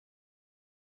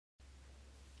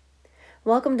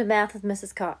Welcome to Math with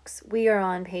Mrs. Cox. We are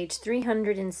on page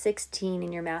 316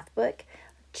 in your math book,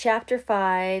 Chapter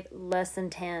 5,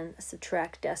 Lesson 10,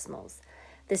 Subtract Decimals.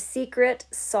 The secret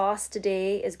sauce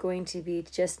today is going to be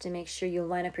just to make sure you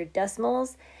line up your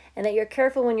decimals and that you're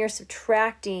careful when you're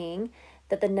subtracting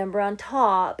that the number on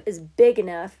top is big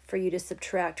enough for you to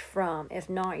subtract from.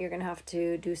 If not, you're going to have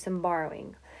to do some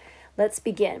borrowing. Let's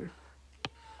begin.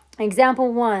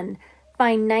 Example 1.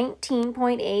 Find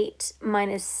 19.8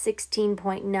 minus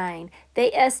 16.9.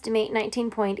 They estimate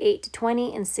 19.8 to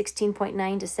 20 and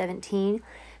 16.9 to 17.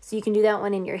 So you can do that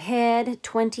one in your head.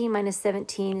 20 minus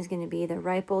 17 is going to be the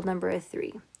ripe old number of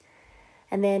 3.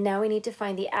 And then now we need to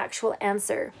find the actual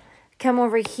answer. Come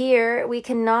over here. We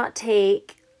cannot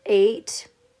take 8.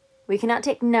 We cannot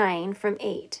take 9 from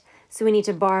 8. So we need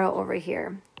to borrow over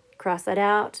here. Cross that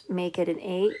out. Make it an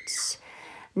 8.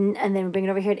 And then bring it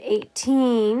over here to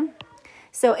 18.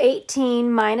 So 18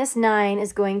 minus 9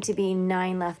 is going to be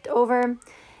 9 left over.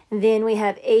 Then we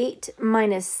have 8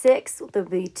 minus 6. There'll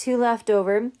be 2 left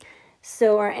over.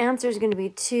 So our answer is going to be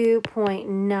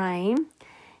 2.9.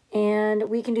 And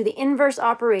we can do the inverse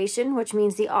operation, which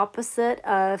means the opposite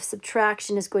of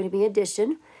subtraction is going to be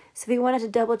addition. So if we wanted to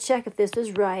double check if this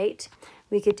was right,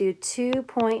 we could do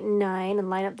 2.9 and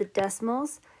line up the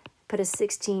decimals. Put a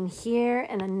 16 here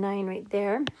and a 9 right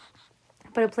there.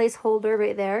 Put a placeholder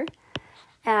right there.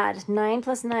 Add 9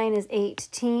 plus 9 is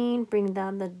 18. Bring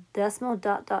down the decimal,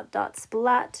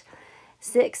 splat.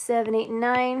 6, 7, 8,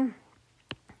 9.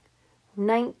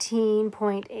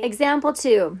 19.8. Example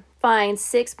 2. Find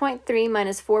 6.3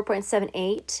 minus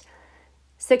 4.78.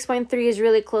 6.3 is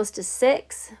really close to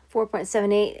 6.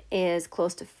 4.78 is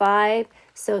close to 5.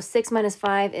 So 6 minus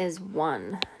 5 is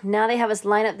 1. Now they have us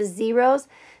line up the zeros.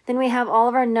 Then we have all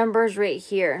of our numbers right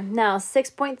here. Now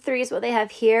 6.3 is what they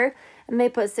have here. And they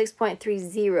put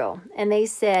 6.30. And they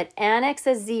said annex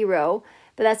a 0.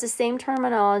 But that's the same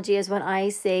terminology as when I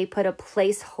say put a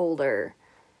placeholder.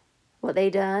 What they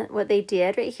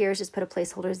did right here is just put a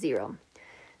placeholder 0.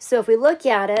 So if we look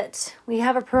at it, we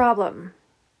have a problem.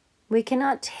 We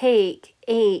cannot take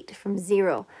 8 from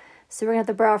 0. So we're going to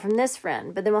have to borrow from this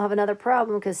friend. But then we'll have another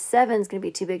problem because 7 is going to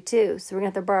be too big too. So we're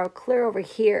going to have to borrow clear over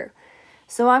here.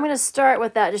 So I'm going to start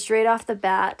with that just right off the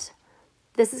bat.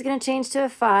 This is going to change to a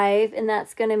 5. And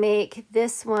that's going to make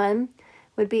this one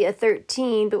would be a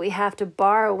 13. But we have to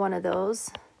borrow one of those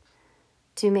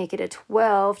to make it a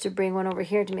 12. To bring one over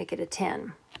here to make it a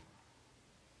 10.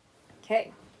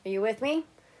 Okay. Are you with me?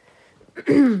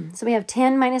 So we have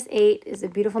 10 minus 8 is a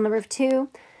beautiful number of 2.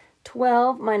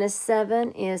 12 minus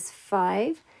 7 is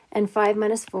 5. And 5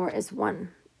 minus 4 is 1.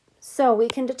 So we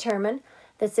can determine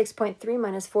that 6.3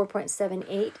 minus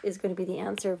 4.78 is going to be the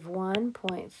answer of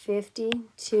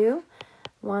 1.52.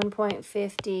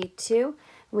 1.52.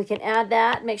 We can add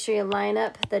that. Make sure you line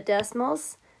up the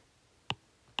decimals.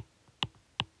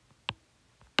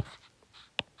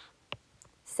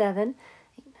 Seven,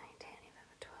 8, 9, 10,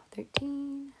 11, 12,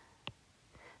 13.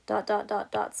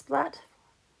 Splat.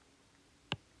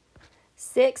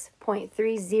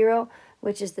 6.30,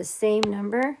 which is the same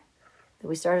number that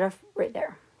we started off right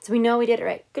there. So we know we did it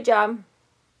right. Good job.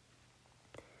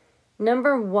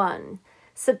 Number 1,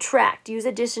 subtract. Use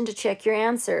addition to check your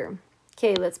answer.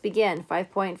 Okay, let's begin.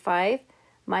 5.5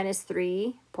 minus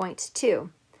 3.2.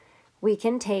 We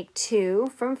can take 2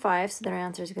 from 5, so their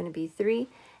answer is going to be 3.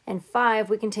 And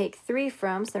 5 we can take 3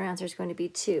 from, so their answer is going to be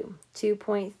 2.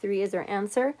 2.3 is our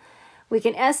answer. We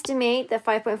can estimate that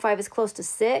 5.5 is close to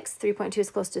 6. 3.2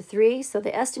 is close to 3. So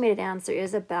the estimated answer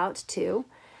is about 2.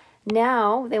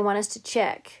 Now they want us to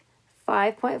check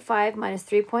 5.5 minus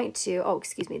 3.2. Oh,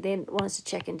 excuse me. They want us to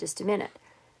check in just a minute.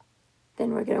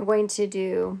 Then we're going to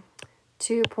do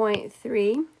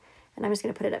 2.3. And I'm just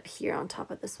going to put it up here on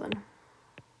top of this one.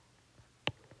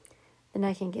 Then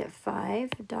I can get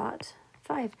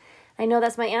 5.5. I know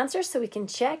that's my answer, so we can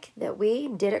check that we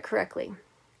did it correctly.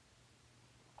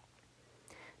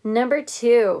 Number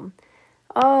 2.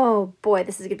 Oh, boy,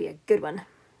 this is going to be a good one.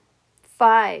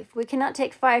 5. We cannot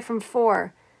take 5 from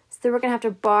 4. So we're going to have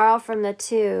to borrow from the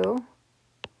 2.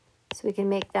 So we can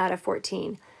make that a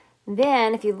 14.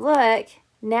 Then, if you look,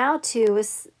 now 2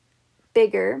 is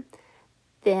bigger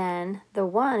than the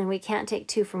 1. And we can't take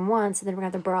 2 from 1. So then we're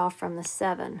going to have to borrow from the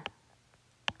 7.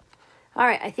 All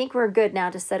right, I think we're good now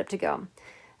to set up to go.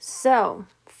 So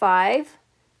 5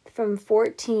 from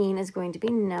 14 is going to be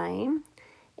 9.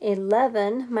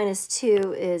 11 minus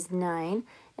 2 is 9.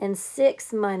 And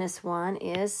 6 minus 1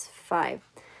 is 5.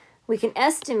 We can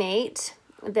estimate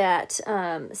that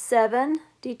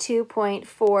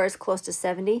 72.4 is close to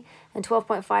 70. And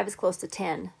 12.5 is close to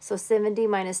 10. So 70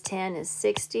 minus 10 is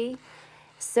 60.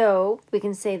 So we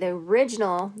can say the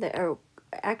original,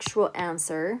 actual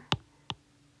answer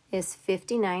is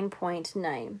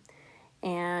 59.9.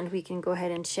 And we can go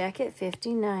ahead and check it,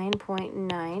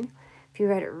 59.9. If you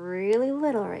write it really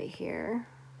little right here,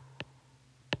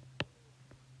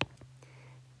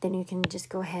 then you can just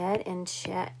go ahead and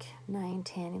check 9,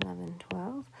 10, 11,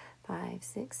 12, 5,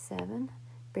 6, 7.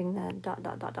 Bring the dot,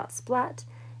 dot, dot, dot, splat.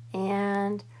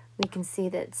 And we can see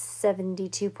that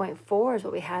 72.4 is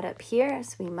what we had up here,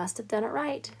 so we must have done it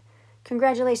right.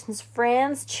 Congratulations,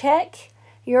 friends. Check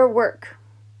your work.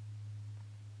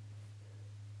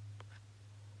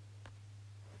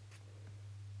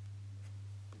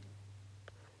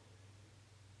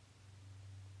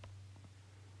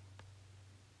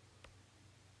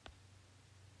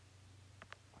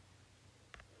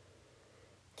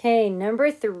 Okay,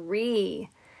 number 3.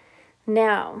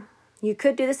 Now, you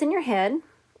could do this in your head,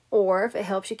 or if it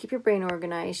helps you keep your brain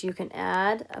organized, you can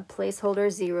add a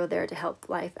placeholder 0 there to help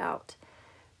life out.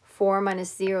 4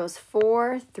 minus 0 is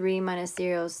 4, 3 minus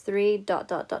 0 is 3, dot,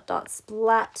 dot, dot, dot,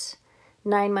 splat.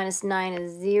 9 minus 9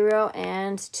 is 0,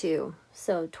 and 2.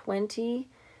 So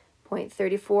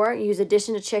 20.34. Use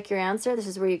addition to check your answer. This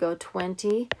is where you go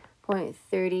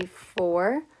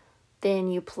 20.34. Then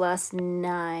you plus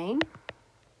 9.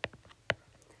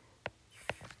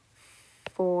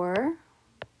 4,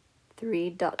 3,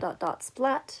 dot, dot, dot,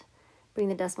 splat. Bring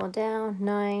the decimal down,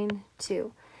 9,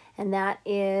 2. And that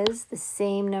is the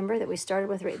same number that we started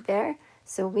with right there.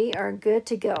 So we are good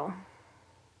to go.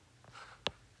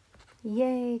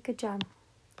 Yay, good job.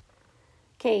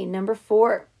 Okay, number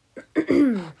 4.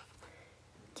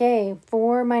 Okay,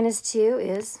 4 minus 2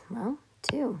 is, well,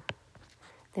 2.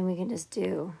 Then we can just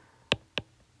do.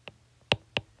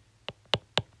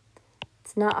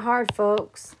 It's not hard,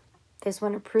 folks. Just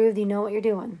want to prove you know what you're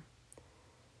doing.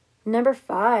 Number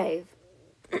 5.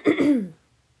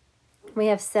 We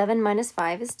have 7 minus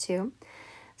 5 is 2.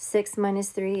 6 minus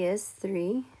 3 is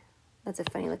 3. That's a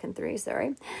funny looking 3,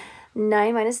 sorry.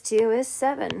 9 minus 2 is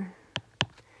 7.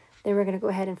 Then we're going to go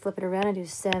ahead and flip it around and do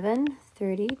 7,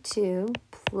 32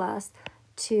 plus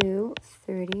 2,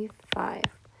 35.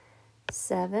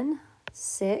 7,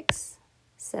 6,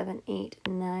 7, 8,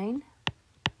 9.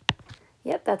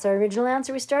 Yep, that's our original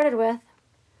answer we started with.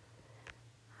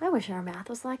 I wish our math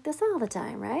was like this all the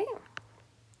time, right?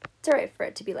 It's all right for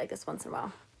it to be like this once in a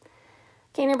while.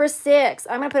 Okay, number 6.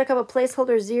 I'm going to put a couple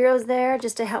placeholder zeros there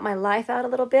just to help my life out a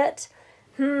little bit.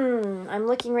 I'm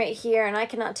looking right here, and I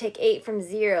cannot take 8 from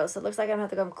 0, so it looks like I'm going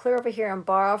to have to go clear over here and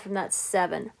borrow from that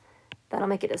 7. That'll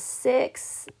make it a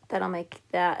 6. That'll make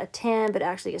that a 10, but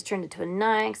actually it's turned into a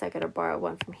 9 because I got to borrow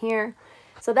 1 from here.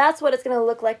 So that's what it's going to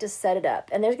look like to set it up.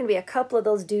 And there's going to be a couple of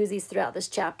those doozies throughout this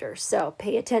chapter, so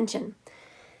pay attention.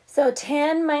 So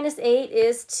 10 minus 8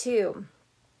 is 2.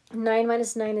 9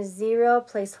 minus 9 is 0,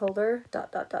 placeholder,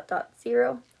 dot, dot, dot, dot,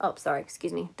 0. Oh, sorry,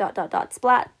 excuse me, dot, dot, dot,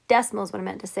 splat. Decimal is what I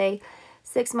meant to say.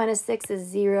 6 minus 6 is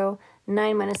 0.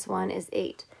 9 minus 1 is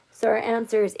 8. So our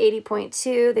answer is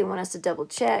 80.2. They want us to double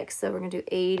check, so we're going to do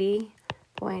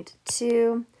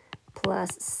 80.2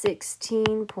 plus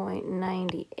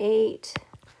 16.98.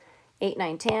 8,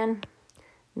 9, 10.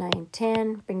 9,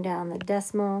 10. Bring down the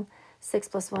decimal. 6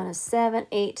 plus 1 is 7.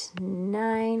 8,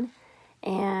 9.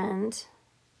 And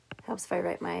helps if I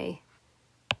write my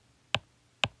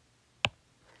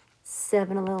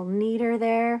 7 a little neater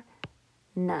there.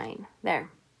 9.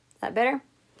 There. Is that better?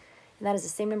 And that is the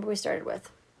same number we started with.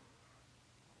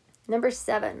 Number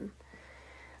 7.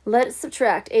 Let's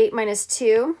subtract 8 minus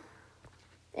 2.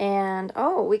 And,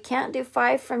 oh, we can't do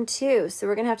 5 from 2. So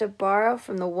we're going to have to borrow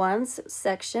from the ones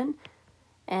section.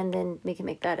 And then we can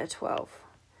make that a 12.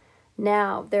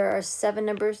 Now, there are 7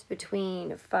 numbers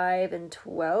between 5 and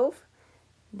 12.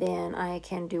 Then I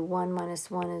can do 1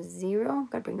 minus 1 is 0.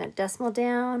 Got to bring that decimal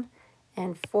down.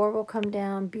 And 4 will come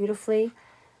down beautifully.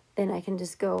 Then I can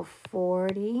just go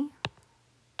 40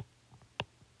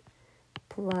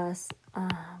 plus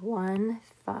 1,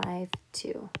 5,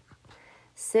 2.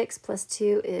 6 plus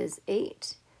 2 is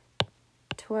 8.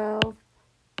 12,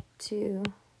 2,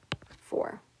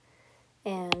 4.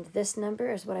 And this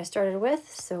number is what I started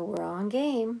with, so we're on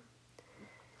game.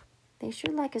 They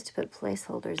sure like us to put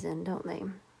placeholders in, don't they?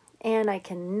 And I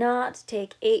cannot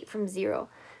take 8 from 0.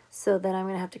 So then I'm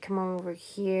going to have to come over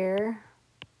here.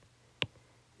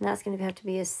 And that's going to have to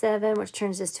be a 7, which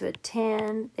turns this to a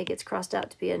 10. That gets crossed out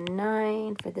to be a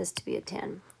 9 for this to be a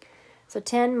 10. So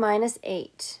 10 minus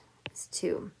 8 is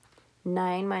 2.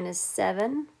 9 minus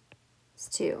 7 is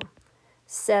 2.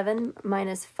 7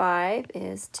 minus 5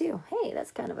 is 2. Hey,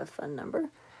 that's kind of a fun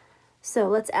number. So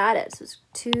let's add it. So it's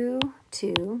 2,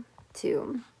 2,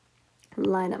 2.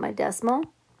 Line up my decimal.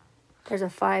 There's a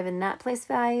 5 in that place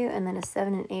value, and then a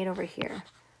 7 and 8 over here.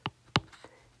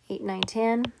 8, 9,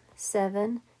 10,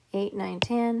 7, 8, 9,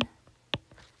 10,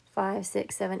 5,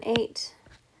 6, 7, 8.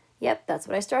 Yep, that's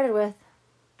what I started with.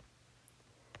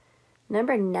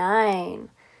 Number 9.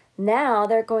 Now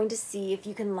they're going to see if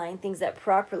you can line things up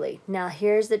properly. Now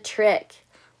here's the trick.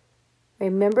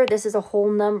 Remember, this is a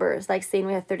whole number. It's like saying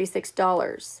we have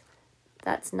 $36.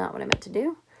 That's not what I meant to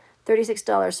do.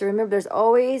 $36. So remember, there's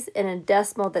always a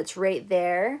decimal that's right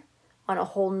there on a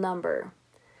whole number.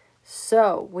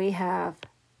 So we have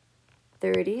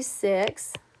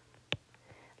 36.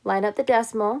 Line up the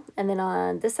decimal, and then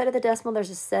on this side of the decimal,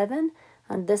 there's a 7.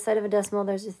 On this side of a decimal,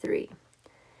 there's a 3.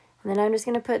 And then I'm just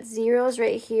going to put zeros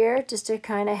right here just to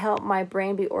kind of help my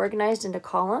brain be organized into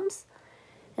columns.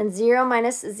 And 0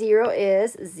 minus 0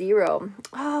 is 0.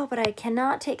 Oh, but I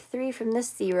cannot take 3 from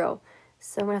this 0.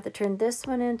 So I'm going to have to turn this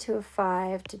one into a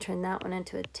 5 to turn that one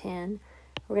into a 10.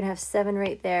 We're going to have 7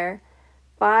 right there.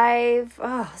 5,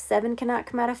 oh, 7 cannot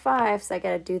come out of 5, so I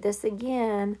got to do this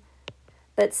again.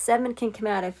 But 7 can come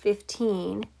out of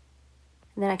 15,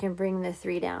 and then I can bring the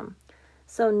 3 down.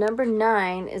 So number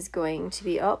 9 is going to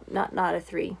be, oh, not a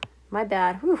 3. My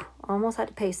bad. Whew, almost had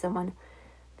to pay someone.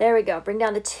 There we go. Bring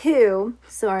down the 2.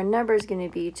 So our number is going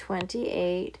to be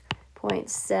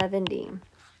 28.70.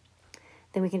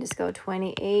 Then we can just go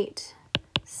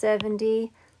 28.70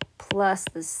 plus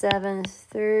the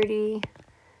 730.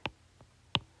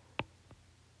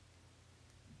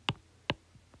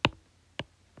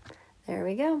 There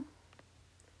we go.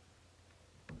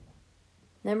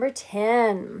 Number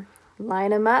 10. Line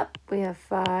them up. We have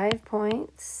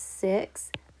 5.6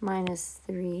 minus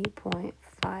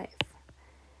 3.5.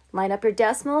 Line up your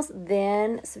decimals,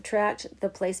 then subtract the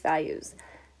place values.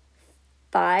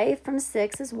 5 from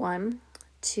 6 is 1.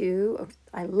 2,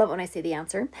 I love when I say the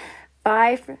answer.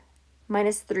 5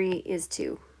 minus 3 is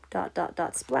 2. Dot, dot,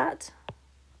 dot, splat.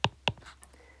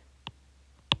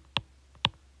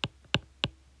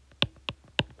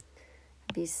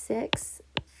 Be 6,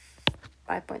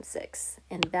 5.6.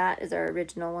 And that is our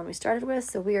original one we started with,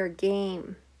 so we are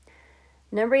game.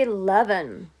 Number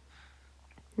 11.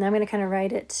 Now I'm going to kind of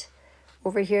write it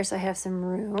over here so I have some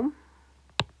room.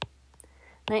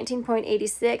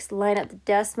 19.86, line up the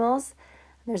decimals.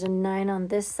 There's a 9 on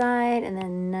this side, and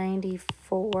then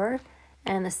 94,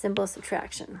 and the symbol of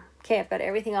subtraction. Okay, I've got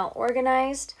everything all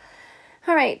organized.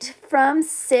 All right, from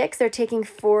 6, they're taking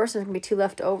 4, so there's going to be 2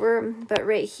 left over. But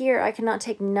right here, I cannot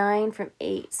take 9 from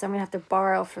 8, so I'm going to have to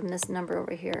borrow from this number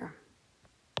over here.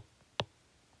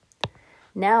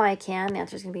 Now I can. The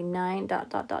answer is going to be 9, dot,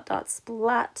 dot, dot, dot,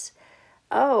 splat.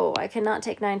 Oh, I cannot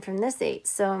take 9 from this 8,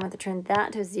 so I'm going to turn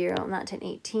that to 0 and that to an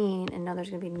 18, and now there's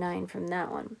going to be 9 from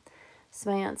that one. So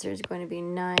my answer is going to be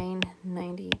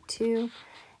 992,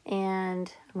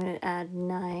 and I'm going to add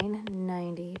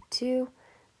 992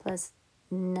 plus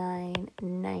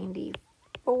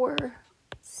 994,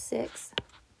 6.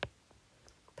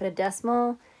 Put a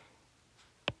decimal,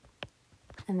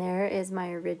 and there is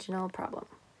my original problem.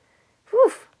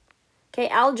 Whew. Okay,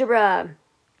 algebra.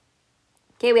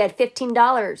 Okay, we had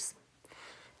 $15.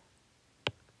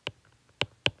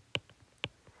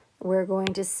 We're going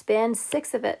to spend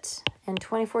 6 of it and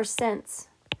 24 cents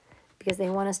because they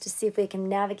want us to see if we can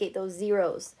navigate those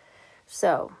zeros.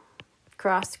 So,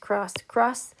 cross, cross,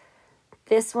 cross.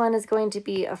 This one is going to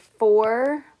be a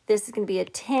 4. This is going to be a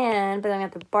 10, but I'm going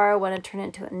to have to borrow one and turn it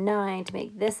into a 9 to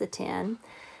make this a 10.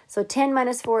 So 10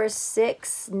 minus 4 is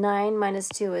 6. 9 minus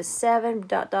 2 is 7.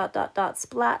 Dot, dot, dot, dot,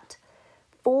 splat.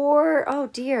 4, oh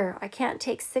dear, I can't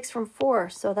take 6 from 4,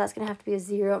 so that's going to have to be a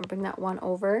 0 and bring that 1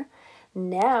 over.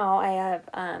 Now I have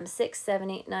 6, 7,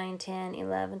 8, 9, 10,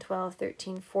 11, 12,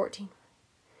 13, 14.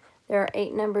 There are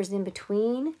 8 numbers in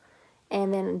between.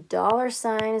 And then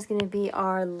 $sign is going to be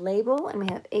our label, and we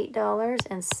have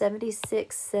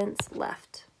 $8.76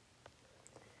 left.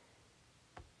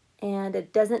 And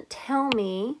it doesn't tell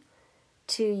me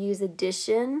to use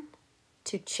addition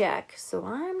to check, so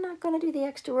I'm not going to do the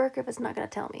extra work if it's not going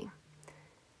to tell me.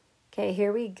 Okay,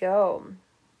 here we go.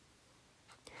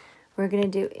 We're going to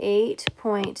do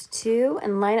 8.2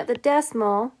 and line up the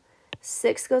decimal.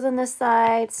 6 goes on this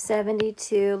side,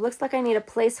 72. Looks like I need a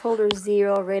placeholder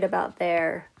 0 right about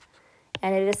there.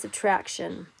 And it is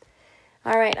subtraction.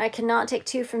 All right, I cannot take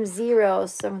 2 from 0,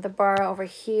 so I'm going to borrow over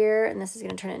here, and this is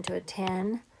going to turn it into a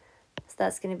 10. So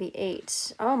that's going to be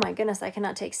 8. Oh my goodness, I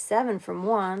cannot take 7 from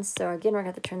 1, so again, we're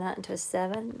going to have to turn that into a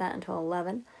 7, that into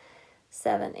 11.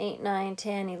 7, 8, 9,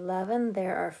 10, 11.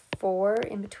 There are 4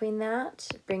 in between that.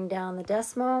 Bring down the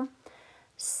decimal.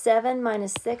 7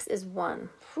 minus 6 is 1.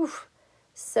 Whew.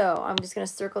 So I'm just going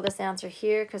to circle this answer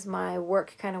here because my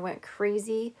work kind of went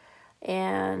crazy,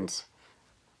 and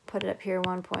put it up here,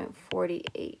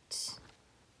 1.48.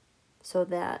 so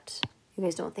that you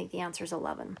guys don't think the answer is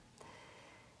 11.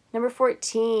 Number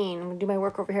 14, I'm going to do my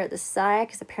work over here at the side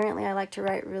because apparently I like to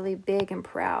write really big and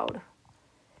proud.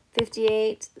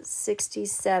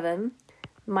 5867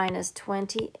 minus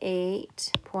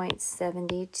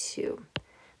 28.72.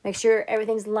 Make sure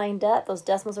everything's lined up. Those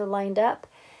decimals are lined up.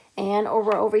 And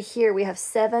over here, we have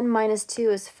 7 minus 2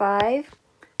 is 5.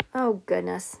 Oh,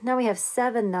 goodness. Now we have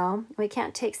 7, though. We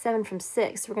can't take 7 from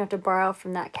 6. We're going to have to borrow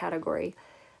from that category.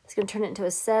 It's going to turn it into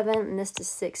a 7, and this to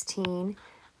 16.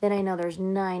 Then I know there's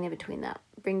 9 in between that.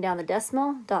 Bring down the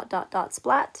decimal, dot, dot, dot,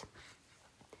 splat.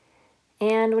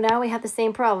 And now we have the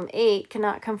same problem. 8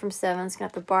 cannot come from 7. It's going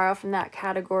to have to borrow from that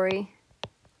category.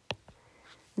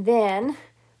 Then,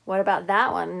 what about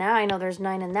that one? Now I know there's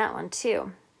 9 in that one,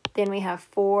 too. Then we have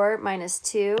 4 minus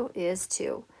 2 is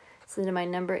 2. So then my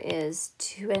number is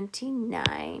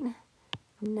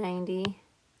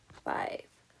 29.95.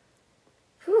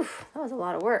 Whew, that was a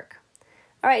lot of work.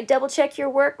 All right, double check your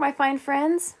work, my fine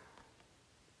friends.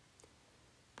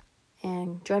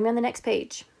 And join me on the next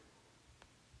page.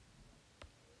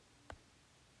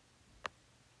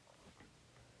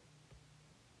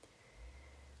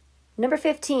 Number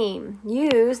 15,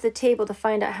 use the table to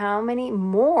find out how many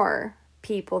more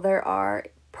people there are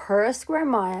per square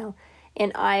mile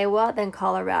in Iowa than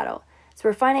Colorado. So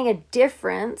we're finding a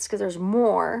difference because there's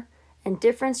more, and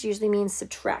difference usually means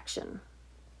subtraction.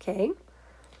 Okay,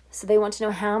 so they want to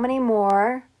know how many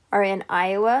more are in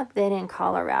Iowa than in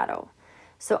Colorado.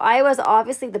 So Iowa is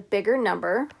obviously the bigger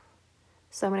number.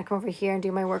 So I'm going to come over here and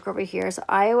do my work over here. So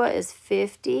Iowa is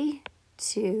 50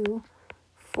 to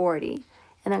 40.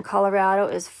 And then Colorado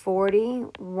is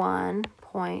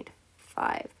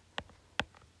 41.5.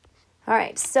 All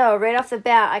right, so right off the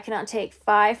bat, I cannot take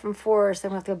 5 from 4, so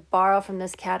I'm going to have to borrow from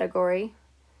this category.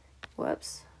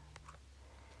 Whoops.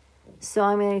 So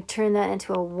I'm going to turn that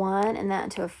into a 1 and that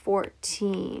into a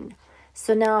 14.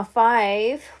 So now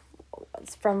 5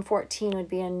 from 14 would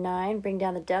be a 9. Bring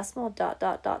down the decimal, dot,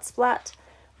 dot, dot, splat.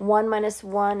 1 minus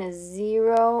 1 is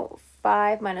 0.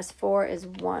 5 minus 4 is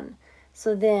 1.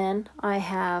 So then I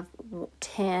have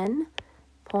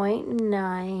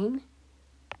 10.9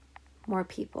 more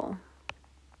people.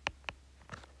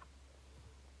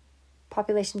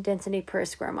 Population density per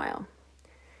square mile.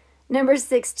 Number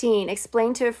 16,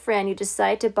 explain to a friend you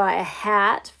decide to buy a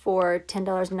hat for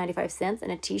 $10.95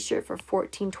 and a t-shirt for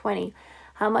 $14.20.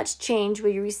 How much change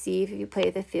will you receive if you pay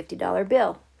the $50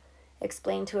 bill?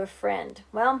 Explain to a friend.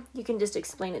 Well, you can just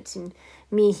explain it to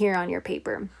me here on your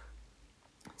paper.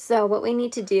 So what we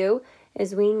need to do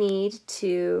is we need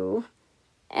to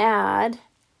add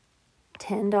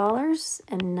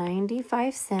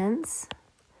 $10.95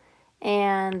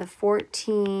 and the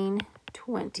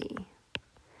 $14.20.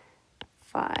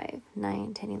 5,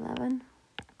 9, 10, 11.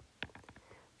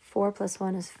 4 plus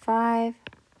 1 is 5.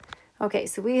 Okay,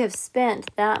 so we have spent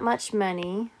that much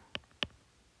money.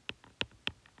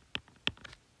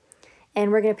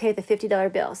 And we're going to pay the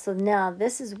 $50 bill. So now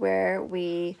this is where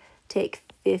we take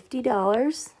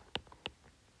 $50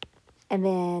 and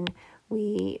then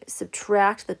we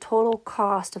subtract the total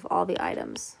cost of all the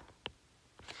items.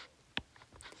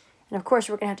 And of course,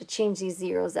 we're going to have to change these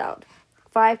zeros out.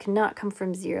 5 cannot come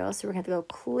from 0, so we're going to have to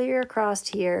go clear across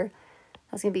here.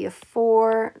 That's going to be a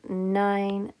 4,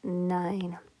 9,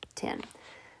 9, 10.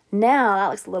 Now, that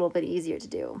looks a little bit easier to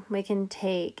do. We can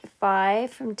take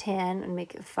 5 from 10 and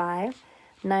make it 5.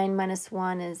 9 minus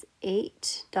 1 is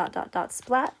 8, dot, dot, dot,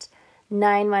 splat.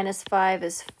 9 minus 5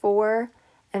 is 4,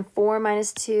 and 4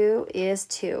 minus 2 is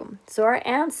 2. So our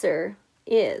answer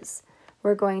is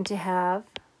we're going to have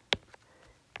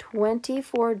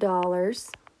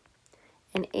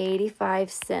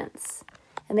 $24.85.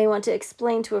 And they want to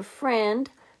explain to a friend.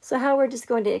 So how we're just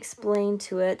going to explain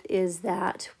to it is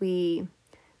that we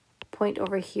point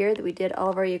over here that we did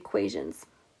all of our equations.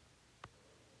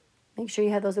 Make sure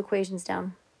you have those equations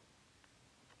down.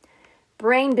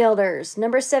 Brain builders.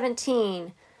 Number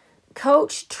 17.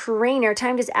 Coach, trainer,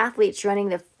 timed his athletes running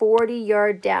the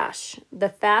 40-yard dash. The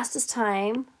fastest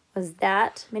time was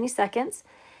that many seconds.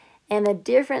 And the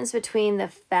difference between the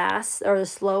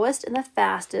slowest and the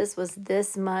fastest was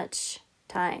this much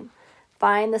time.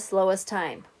 Find the slowest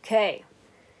time. Okay,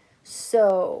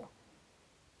 so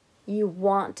you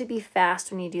want to be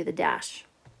fast when you do the dash.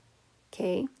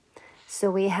 Okay, so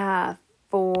we have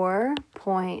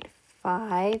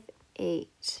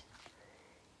 4.58.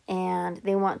 And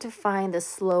they want to find the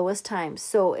slowest time.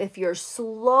 So if you're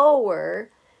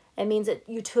slower, it means that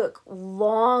you took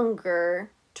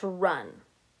longer to run.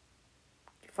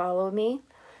 Follow me?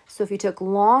 So if you took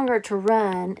longer to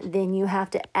run, then you have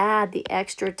to add the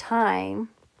extra time.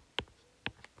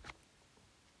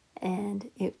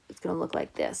 And it's going to look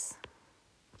like this.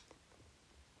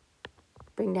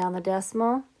 Bring down the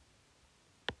decimal.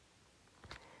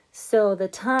 So the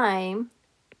time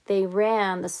they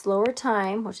ran, the slower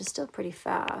time, which is still pretty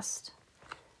fast,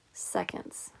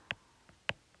 seconds.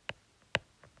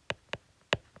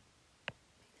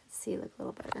 Let's see, look a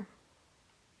little better.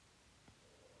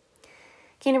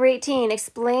 Okay, number 18,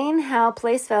 explain how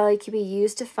place value can be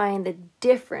used to find the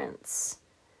difference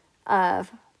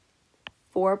of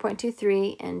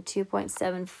 4.23 and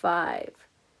 2.75.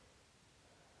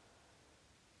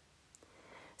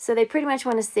 So they pretty much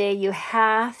want to say you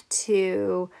have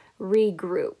to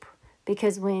regroup,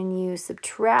 because when you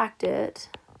subtract it,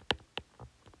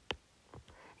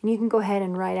 and you can go ahead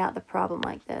and write out the problem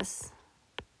like this,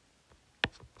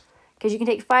 because you can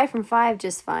take 5 from 5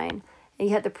 just fine. And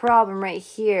you have the problem right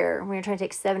here when you're trying to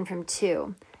take 7 from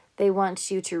 2. They want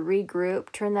you to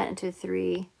regroup, turn that into a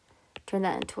 3, turn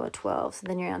that into a 12. So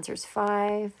then your answer is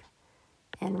 5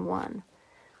 and 1.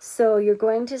 So you're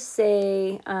going to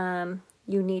say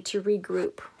you need to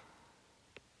regroup.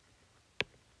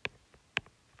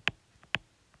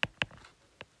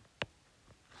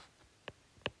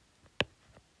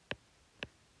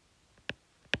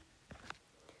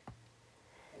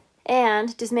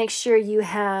 And just make sure you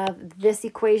have this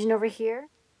equation over here.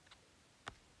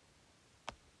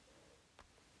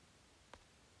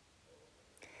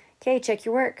 Okay, check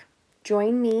your work.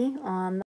 Join me on